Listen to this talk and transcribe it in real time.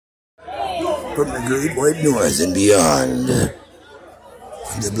from the great white north and beyond,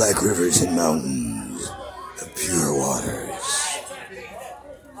 from the black rivers and mountains of pure waters,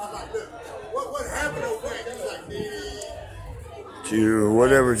 to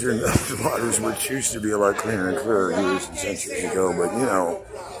whatever those waters which used to be a lot cleaner and clearer years and centuries ago, but you know,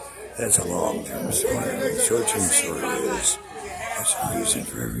 that's a long-term story. The short-term story is there's a reason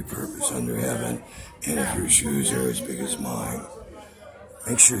for every purpose under heaven, and if your shoes are as big as mine,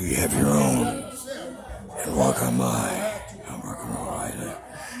 make sure you have your own and walk on by. I'm rock and roll rider.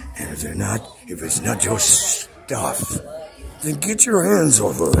 And if they're not, if it's not your stuff, then get your hands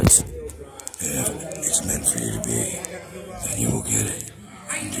over it. And if it's meant for you to be, then you will get it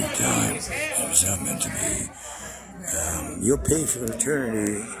in due time. If it's not meant to be, you'll pay for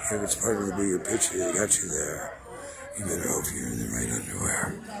eternity if it's part of the bigger picture that got you there. You better hope you're in the right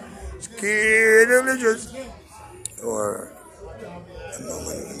underwear. Skidalicious. Or a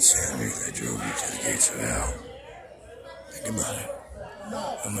moment of insanity that drove you to the gates of hell. Think about it.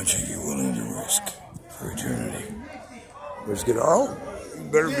 How much are you willing to risk for eternity? Risk it all? You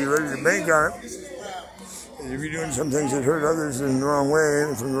better be ready to bank on it. And if you're doing some things that hurt others in the wrong way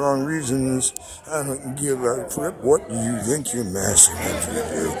and for the wrong reasons, I don't give a flip what you think your master meant for you to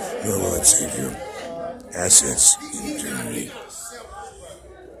do, nor will it save your assets in eternity.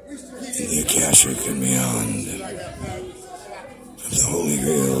 In the Akashic and beyond, of the Holy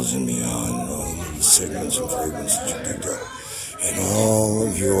Grails and beyond, all of the segments and fragments that you picked up, and all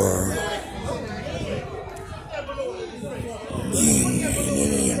of your being in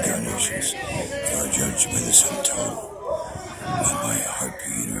any incarnations, you are judged by the sum total, not by a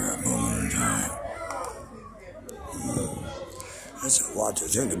heartbeat or a moment in time. That's a lot to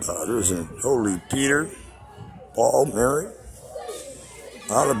think about, isn't it? Holy Peter, Paul, Mary,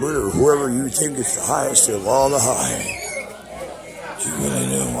 Allah, Buddha, whoever you think is the highest of all the high. Do you really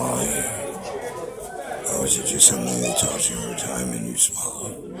know why? Or is it just something they taught you over time and you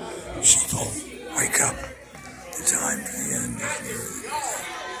swallowed? Sheeple, wake up. The time for the end is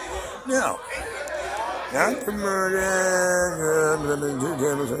near. Now, not promoted,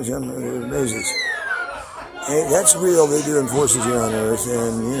 basis. Hey, that's real. They do enforce here on Earth,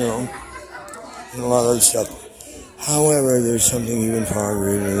 and you know, and a lot of other stuff. However, there's something even far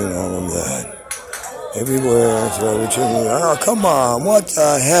greater than all of that. Everywhere, throw the children. Oh, come on! What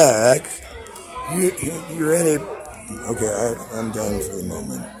the heck? You're in a... Okay, I'm done for the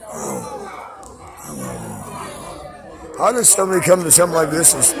moment. How does somebody come to something like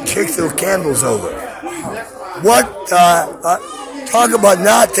this and kick the candles over? What? Talk about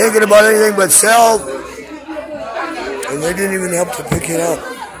not thinking about anything but self. And they didn't even help to pick it up.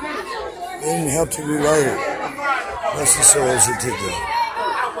 They didn't help to rewrite it. That's the souls that did that.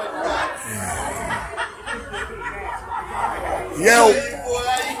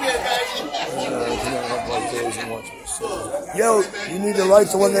 Yo, you need to light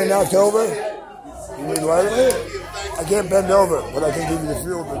the one they knocked over? You need to light it? I can't bend over, but I can give you the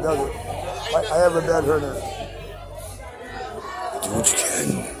feel that does it. I have a bad hernia. Do what you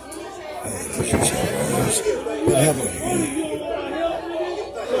can. Push yourself on this. What happened?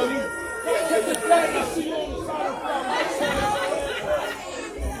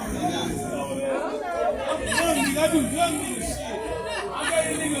 I do young nigga shit. I got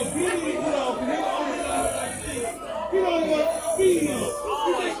this nigga beating it off, and nigga only like shit. He don't want to beat him.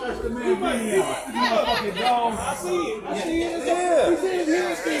 That's the man beating out. You motherfucking dog. I see it. I see it. Yeah.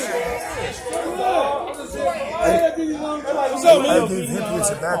 He said I gave hippies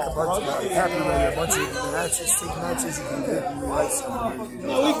a back a bunch of happy with a bunch of matches, stick matches, you can get me like something.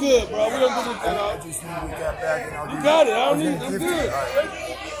 No, we good, bro. We don't do this. I just need to get that back and I'll do you got it. I don't need it. I'm good.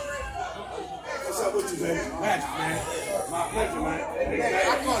 What's up with you, man? Magic, man. My pleasure, man.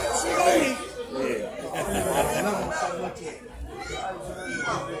 I call it slowly.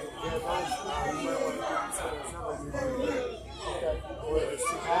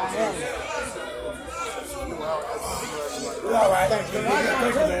 All right. Thank you, man.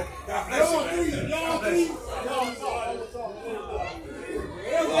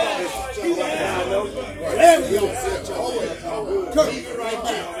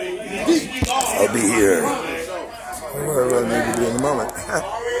 I'll be here wherever I need to be in the moment.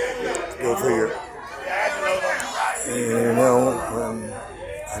 Go figure. You know,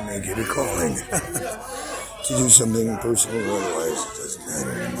 I may get a calling to do something personal or otherwise. It doesn't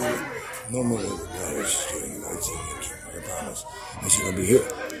matter to me. No more than it matters is doing the right thing and keeping my promise. I said I'll be here.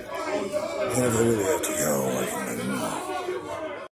 And if I really have to go, I can let him know.